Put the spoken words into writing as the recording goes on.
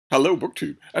Hello,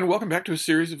 BookTube, and welcome back to a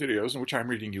series of videos in which I'm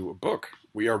reading you a book.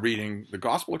 We are reading the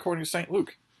Gospel according to St.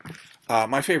 Luke,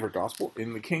 my favorite Gospel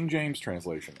in the King James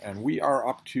translation, and we are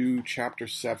up to chapter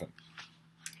 7.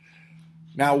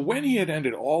 Now, when he had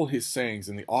ended all his sayings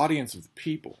in the audience of the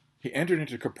people, he entered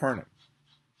into Capernaum.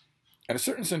 And a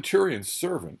certain centurion's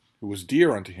servant, who was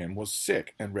dear unto him, was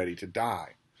sick and ready to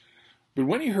die. But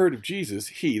when he heard of Jesus,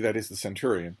 he, that is the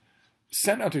centurion,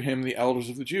 sent unto him the elders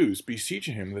of the Jews,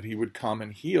 beseeching him that he would come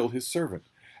and heal his servant.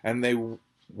 And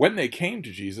when they came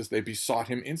to Jesus, they besought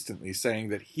him instantly, saying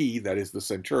that he, that is the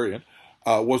centurion,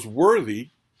 was worthy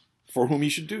for whom he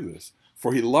should do this.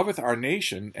 For he loveth our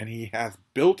nation, and he hath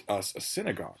built us a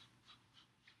synagogue.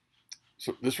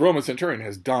 So this Roman centurion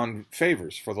has done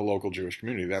favors for the local Jewish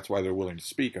community. That's why they're willing to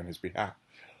speak on his behalf.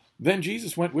 Then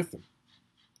Jesus went with them.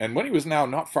 And when he was now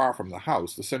not far from the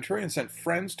house, the centurion sent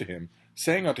friends to him,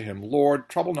 saying unto him, Lord,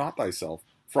 trouble not thyself,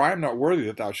 for I am not worthy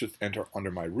that thou shouldst enter under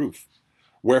my roof.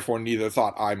 Wherefore neither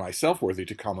thought I myself worthy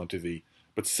to come unto thee,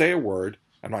 but say a word,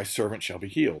 and my servant shall be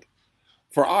healed.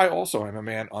 For I also am a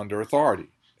man under authority,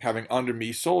 having under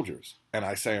me soldiers. And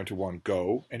I say unto one,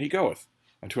 Go, and he goeth,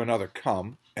 and to another,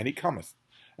 Come, and he cometh,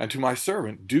 and to my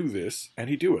servant, Do this, and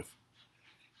he doeth.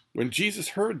 When Jesus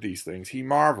heard these things, he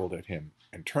marveled at him,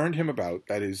 and turned him about.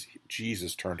 That is,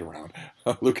 Jesus turned around.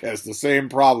 Luke has the same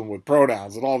problem with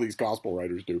pronouns that all these gospel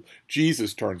writers do.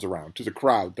 Jesus turns around to the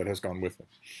crowd that has gone with him.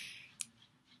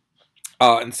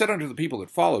 And said unto the people that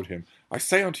followed him, I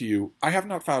say unto you, I have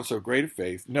not found so great a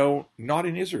faith, no, not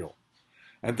in Israel.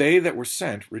 And they that were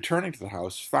sent, returning to the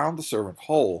house, found the servant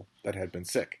whole that had been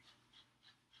sick.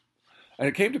 And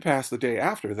it came to pass the day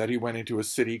after that he went into a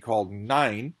city called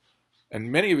Nain, and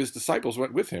many of his disciples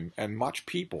went with him, and much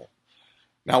people.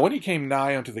 Now when he came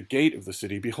nigh unto the gate of the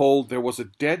city, behold, there was a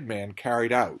dead man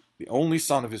carried out, the only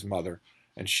son of his mother,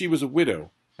 and she was a widow,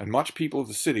 and much people of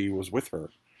the city was with her.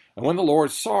 And when the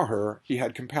Lord saw her, he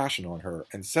had compassion on her,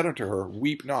 and said unto her,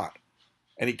 Weep not.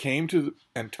 And he came to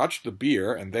and touched the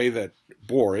bier, and they that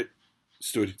bore it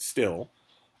stood still.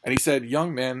 And he said,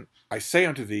 Young man, I say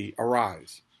unto thee,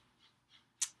 arise.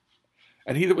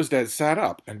 And he that was dead sat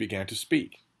up, and began to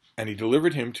speak. And he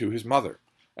delivered him to his mother.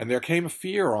 And there came a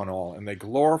fear on all, and they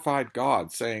glorified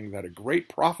God, saying that a great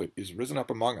prophet is risen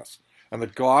up among us, and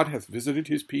that God hath visited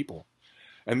his people.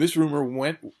 And this rumor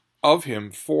went of him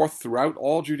forth throughout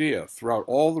all Judea, throughout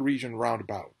all the region round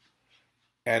about.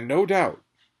 And no doubt,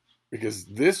 because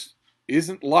this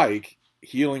isn't like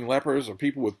healing lepers or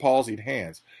people with palsied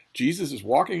hands, Jesus is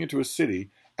walking into a city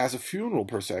as a funeral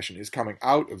procession is coming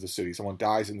out of the city. Someone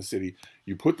dies in the city,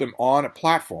 you put them on a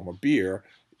platform, a bier.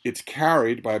 It's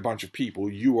carried by a bunch of people.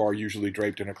 You are usually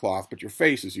draped in a cloth, but your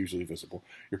face is usually visible.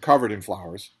 You're covered in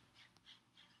flowers.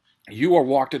 You are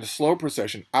walked in a slow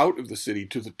procession out of the city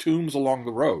to the tombs along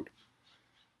the road.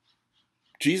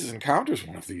 Jesus encounters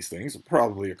one of these things,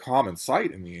 probably a common sight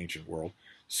in the ancient world,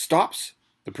 stops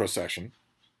the procession,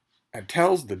 and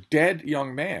tells the dead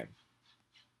young man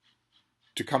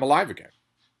to come alive again,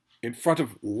 in front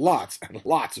of lots and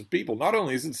lots of people, not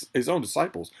only his own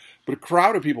disciples, but a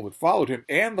crowd of people that followed him,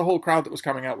 and the whole crowd that was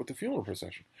coming out with the funeral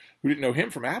procession, who didn't know him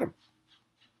from Adam.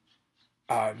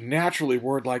 Naturally,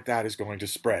 word like that is going to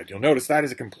spread. You'll notice that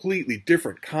is a completely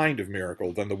different kind of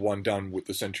miracle than the one done with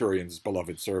the centurion's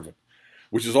beloved servant,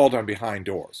 which is all done behind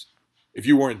doors. If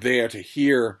you weren't there to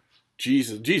hear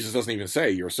Jesus doesn't even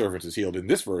say, your servant is healed in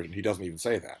this version. He doesn't even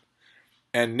say that.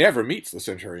 And never meets the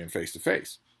centurion face to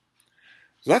face.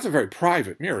 So that's a very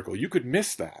private miracle. You could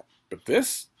miss that. But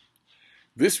this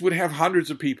would have hundreds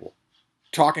of people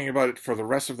talking about it for the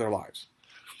rest of their lives.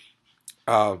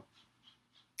 And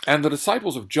the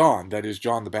disciples of John, that is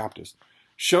John the Baptist,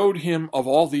 showed him of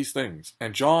all these things.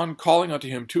 And John, calling unto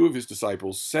him two of his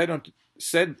disciples, sent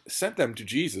them to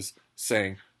Jesus,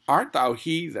 saying, Art thou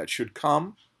he that should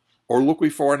come, or look we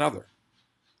for another?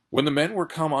 When the men were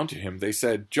come unto him, they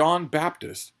said, John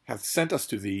Baptist hath sent us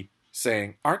to thee,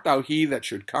 saying, Art thou he that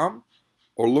should come,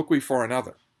 or look we for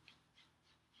another?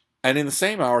 And in the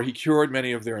same hour he cured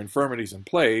many of their infirmities and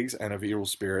plagues, and of evil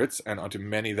spirits, and unto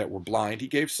many that were blind he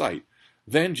gave sight.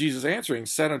 Then Jesus answering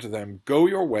said unto them, Go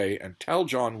your way, and tell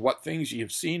John what things ye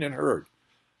have seen and heard,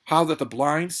 how that the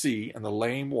blind see, and the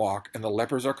lame walk, and the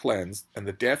lepers are cleansed, and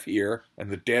the deaf hear, and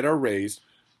the dead are raised,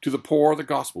 to the poor the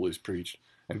gospel is preached.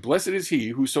 And blessed is he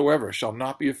whosoever shall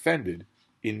not be offended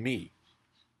in me.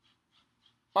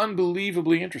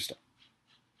 Unbelievably interesting.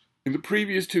 In the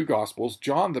previous two Gospels,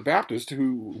 John the Baptist,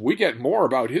 who we get more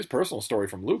about his personal story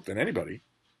from Luke than anybody,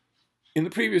 in the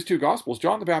previous two Gospels,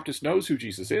 John the Baptist knows who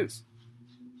Jesus is.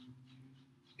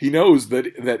 He knows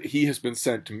that he has been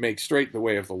sent to make straight the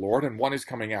way of the Lord, and one is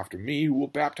coming after me who will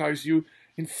baptize you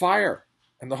in fire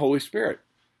and the Holy Spirit.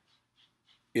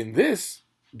 In this,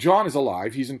 John is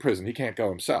alive. He's in prison. He can't go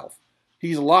himself.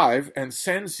 He's alive and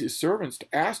sends his servants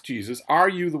to ask Jesus, "Are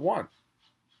you the one?"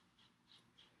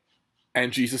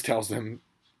 And Jesus tells them,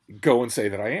 "Go and say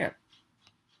that I am."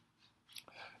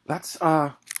 That's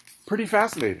pretty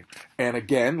fascinating. And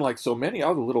again, like so many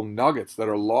other little nuggets that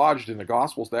are lodged in the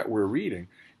Gospels that we're reading,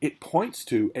 it points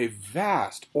to a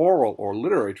vast oral or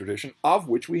literary tradition of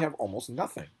which we have almost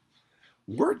nothing.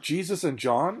 Were Jesus and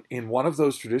John, in one of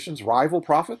those traditions, rival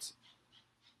prophets?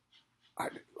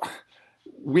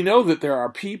 We know that there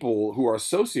are people who are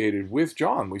associated with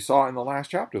John. We saw in the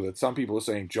last chapter that some people are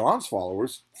saying John's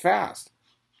followers fast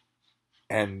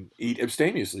and eat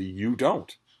abstemiously. You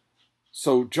don't.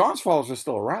 So John's followers are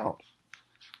still around.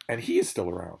 And he is still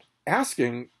around,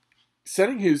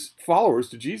 sending his followers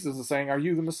to Jesus and saying, "Are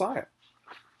you the Messiah?"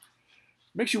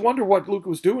 Makes you wonder what Luke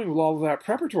was doing with all of that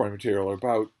preparatory material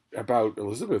about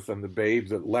Elizabeth and the babe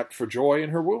that leapt for joy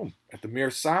in her womb at the mere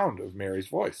sound of Mary's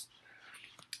voice.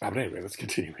 But anyway, let's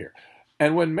continue here.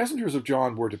 "And when messengers of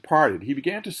John were departed, he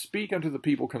began to speak unto the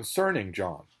people concerning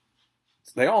John."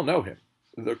 They all know him.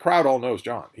 The crowd all knows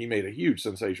John. He made a huge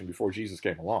sensation before Jesus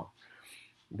came along.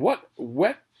 "What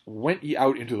went ye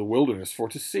out into the wilderness for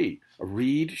to see? A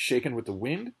reed shaken with the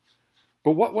wind?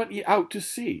 But what went ye out to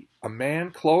see? A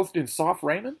man clothed in soft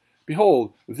raiment?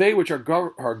 Behold, they which are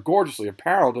gorgeously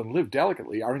apparelled and live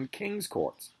delicately are in king's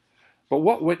courts. But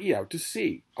what went ye out to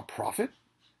see? A prophet?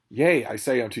 Yea, I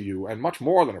say unto you, and much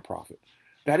more than a prophet.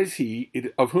 That is he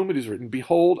of whom it is written,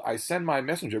 Behold, I send my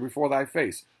messenger before thy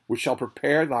face, which shall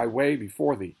prepare thy way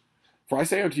before thee. For I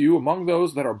say unto you, among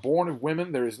those that are born of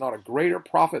women, there is not a greater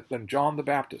prophet than John the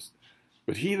Baptist.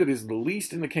 But he that is the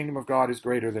least in the kingdom of God is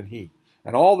greater than he.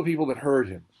 And all the people that heard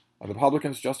him, and the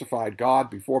publicans justified God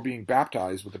before being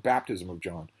baptized with the baptism of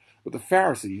John. But the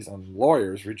Pharisees and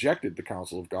lawyers rejected the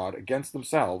counsel of God against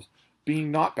themselves,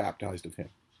 being not baptized of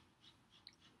him."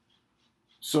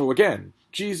 So again,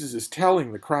 Jesus is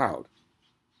telling the crowd,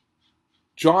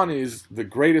 John is the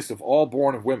greatest of all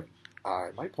born of women. I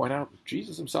might point out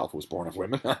Jesus himself was born of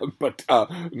women, but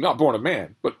not born of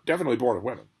man, but definitely born of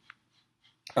women.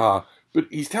 But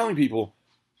he's telling people,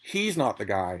 he's not the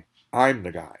guy, I'm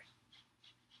the guy.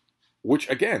 Which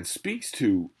again speaks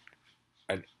to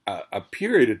a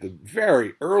period at the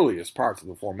very earliest parts of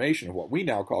the formation of what we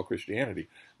now call Christianity,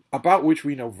 about which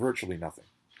we know virtually nothing.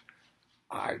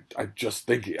 I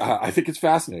think it's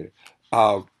fascinating.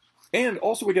 And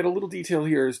also we get a little detail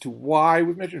here as to why,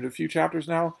 we've mentioned a few chapters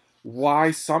now, why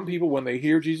some people, when they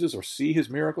hear Jesus or see his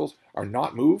miracles, are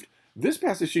not moved. This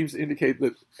passage seems to indicate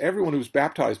that everyone who's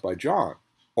baptized by John,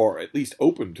 or at least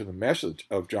open to the message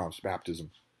of John's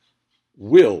baptism,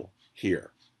 will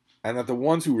hear, and that the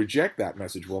ones who reject that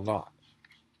message will not,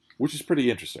 which is pretty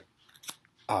interesting.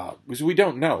 Because we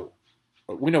don't know.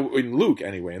 We know in Luke,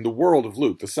 anyway, in the world of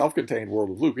Luke, the self-contained world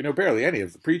of Luke, we know barely any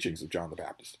of the preachings of John the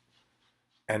Baptist.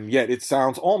 And yet it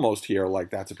sounds almost here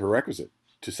like that's a prerequisite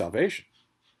to salvation.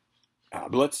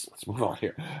 But let's move on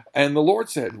here. "And the Lord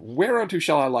said, Whereunto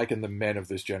shall I liken the men of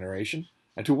this generation?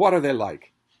 And to what are they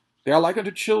like? They are like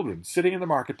unto children, sitting in the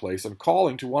marketplace, and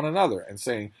calling to one another, and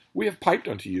saying, We have piped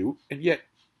unto you, and yet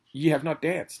ye have not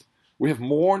danced. We have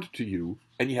mourned to you,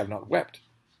 and ye have not wept.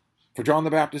 For John the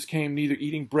Baptist came neither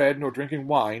eating bread nor drinking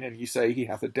wine, and ye say, He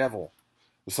hath a devil.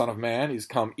 The Son of Man is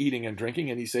come eating and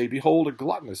drinking, and ye say, Behold, a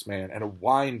gluttonous man, and a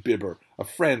wine-bibber, a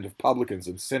friend of publicans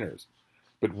and sinners.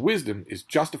 But wisdom is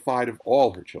justified of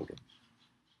all her children.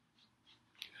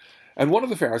 And one of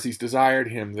the Pharisees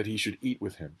desired him that he should eat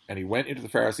with him. And he went into the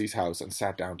Pharisee's house and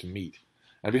sat down to meat.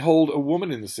 And behold, a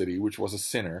woman in the city, which was a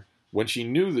sinner, when she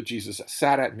knew that Jesus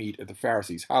sat at meat at the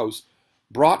Pharisee's house,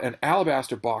 brought an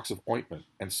alabaster box of ointment,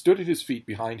 and stood at his feet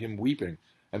behind him weeping,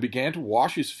 and began to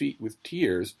wash his feet with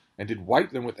tears, and did wipe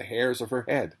them with the hairs of her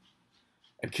head,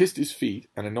 and kissed his feet,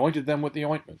 and anointed them with the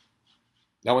ointment.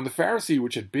 Now when the Pharisee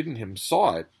which had bidden him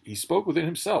saw it, he spoke within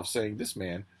himself, saying, This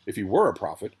man, if he were a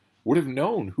prophet, would have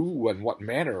known who and what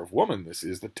manner of woman this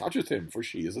is that toucheth him, for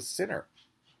she is a sinner.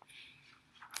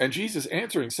 And Jesus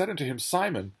answering said unto him,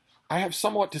 Simon, I have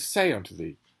somewhat to say unto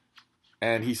thee.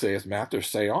 And he saith, Master,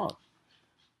 say on.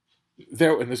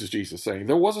 And this is Jesus saying,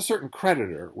 There was a certain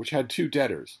creditor which had 2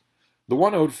 debtors. The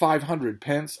one owed 500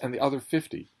 pence, and the other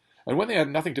 50. And when they had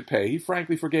nothing to pay, he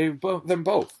frankly forgave them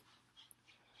both.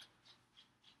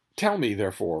 Tell me,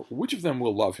 therefore, which of them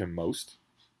will love him most?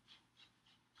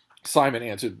 Simon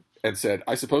answered and said,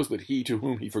 I suppose that he to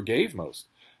whom he forgave most.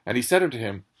 And he said unto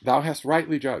him, Thou hast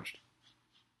rightly judged.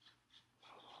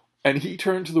 And he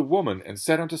turned to the woman and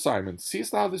said unto Simon,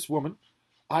 Seest thou this woman?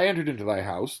 I entered into thy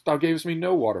house, thou gavest me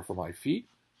no water for my feet,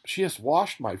 but she has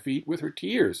washed my feet with her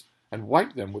tears, and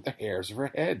wiped them with the hairs of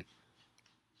her head.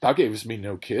 Thou gavest me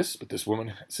no kiss, but this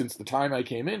woman, since the time I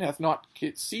came in, hath not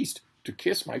ceased to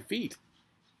kiss my feet.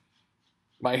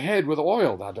 My head with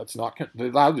oil thou didst not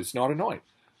anoint,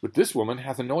 but this woman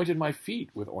hath anointed my feet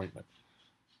with ointment.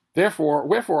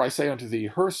 Wherefore I say unto thee,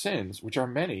 her sins, which are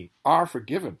many, are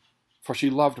forgiven, for she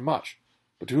loved much.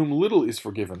 But to whom little is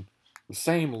forgiven, the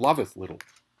same loveth little.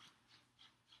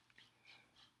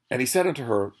 And he said unto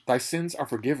her, thy sins are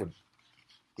forgiven.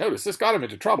 Notice, this got him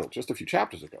into trouble just a few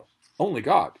chapters ago. Only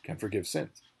God can forgive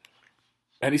sins.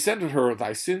 And he said unto her,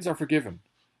 thy sins are forgiven.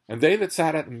 And they that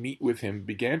sat at meat with him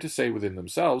began to say within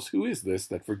themselves, who is this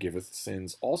that forgiveth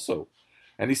sins also?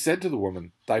 And he said to the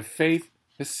woman, thy faith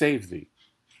has saved thee.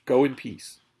 Go in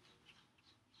peace.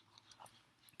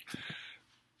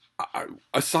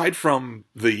 Aside from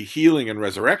the healing and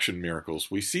resurrection miracles,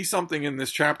 we see something in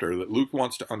this chapter that Luke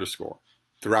wants to underscore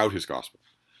throughout his gospel,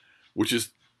 which is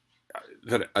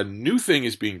that a new thing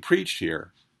is being preached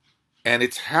here, and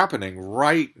it's happening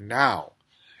right now.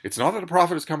 It's not that a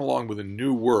prophet has come along with a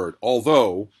new word,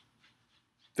 although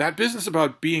that business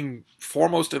about being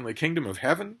foremost in the kingdom of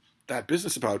heaven, that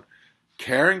business about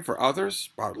caring for others,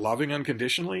 about loving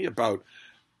unconditionally, about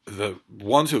the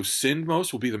ones who've sinned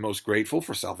most will be the most grateful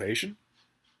for salvation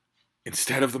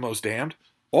instead of the most damned,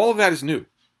 all of that is new.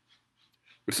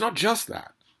 But it's not just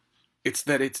that. It's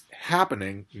that it's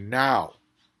happening now.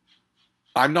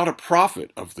 I'm not a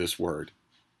prophet of this word.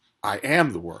 I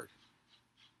am the word.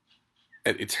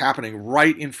 It's happening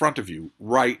right in front of you,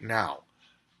 right now.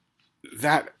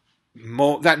 That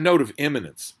note of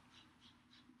imminence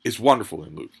is wonderful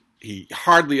in Luke. He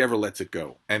hardly ever lets it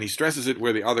go. And he stresses it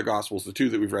where the other Gospels, the two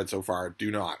that we've read so far, do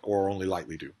not, or only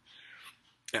lightly do.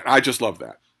 And I just love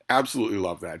that. Absolutely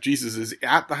love that. Jesus is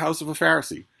at the house of a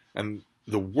Pharisee, and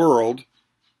the world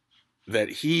that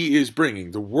he is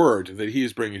bringing, the word that he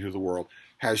is bringing to the world,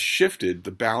 has shifted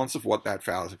the balance of what that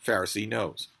Pharisee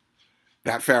knows.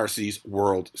 That Pharisee's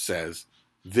world says,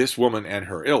 this woman and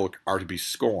her ilk are to be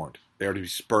scorned. They are to be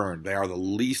spurned. They are the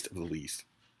least of the least.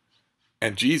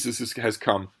 And Jesus has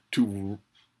come to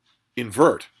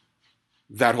invert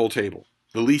that whole table.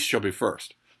 The least shall be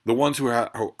first. The ones who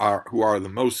are the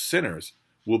most sinners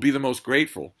will be the most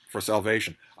grateful for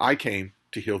salvation. I came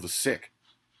to heal the sick,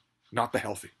 not the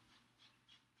healthy.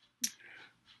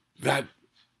 That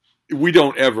we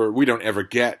don't ever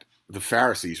get the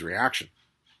Pharisee's reaction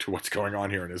to what's going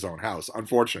on here in his own house,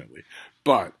 unfortunately.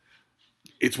 But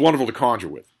it's wonderful to conjure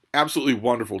with. Absolutely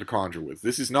wonderful to conjure with.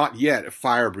 This is not yet a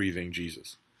fire-breathing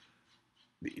Jesus.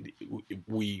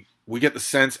 We get the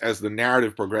sense as the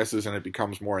narrative progresses and it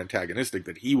becomes more antagonistic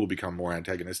that he will become more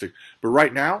antagonistic. But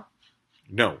right now,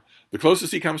 no. The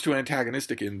closest he comes to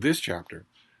antagonistic in this chapter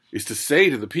is to say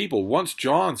to the people, once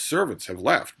John's servants have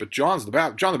left, but John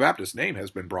the Baptist's name has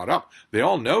been brought up. They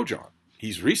all know John.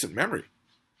 He's recent memory.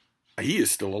 He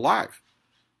is still alive.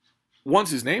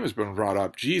 Once his name has been brought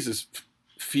up, Jesus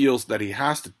feels that he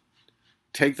has to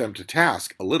take them to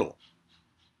task a little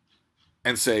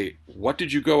and say, what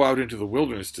did you go out into the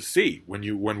wilderness to see?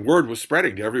 When word was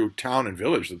spreading to every town and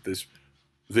village that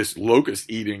this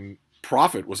locust-eating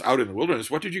prophet was out in the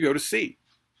wilderness, what did you go to see?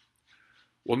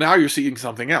 Well, now you're seeing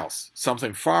something else,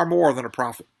 something far more than a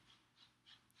prophet.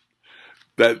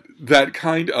 That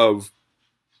kind of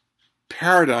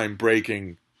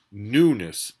paradigm-breaking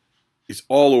newness is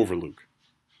all over Luke.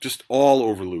 Just all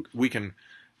over Luke. We can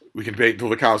debate until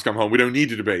the cows come home. We don't need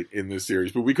to debate in this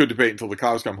series, but we could debate until the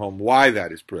cows come home why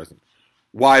that is present,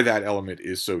 why that element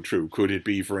is so true. Could it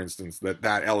be, for instance,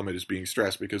 that element is being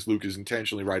stressed because Luke is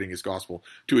intentionally writing his gospel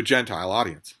to a Gentile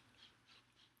audience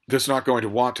that's not going to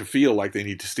want to feel like they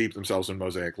need to steep themselves in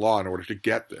Mosaic law in order to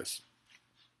get this?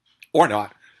 Or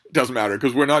not. It doesn't matter,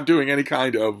 because we're not doing any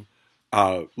kind of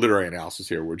literary analysis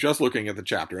here. We're just looking at the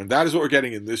chapter, and that is what we're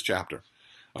getting in this chapter.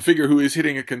 A figure who is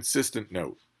hitting a consistent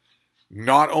note.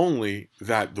 Not only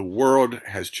that the world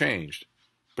has changed,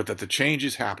 but that the change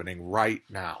is happening right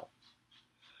now.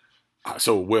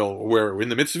 So we're in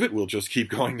the midst of it. We'll just keep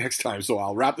going next time. So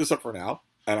I'll wrap this up for now,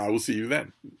 and I will see you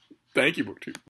then. Thank you, BookTube.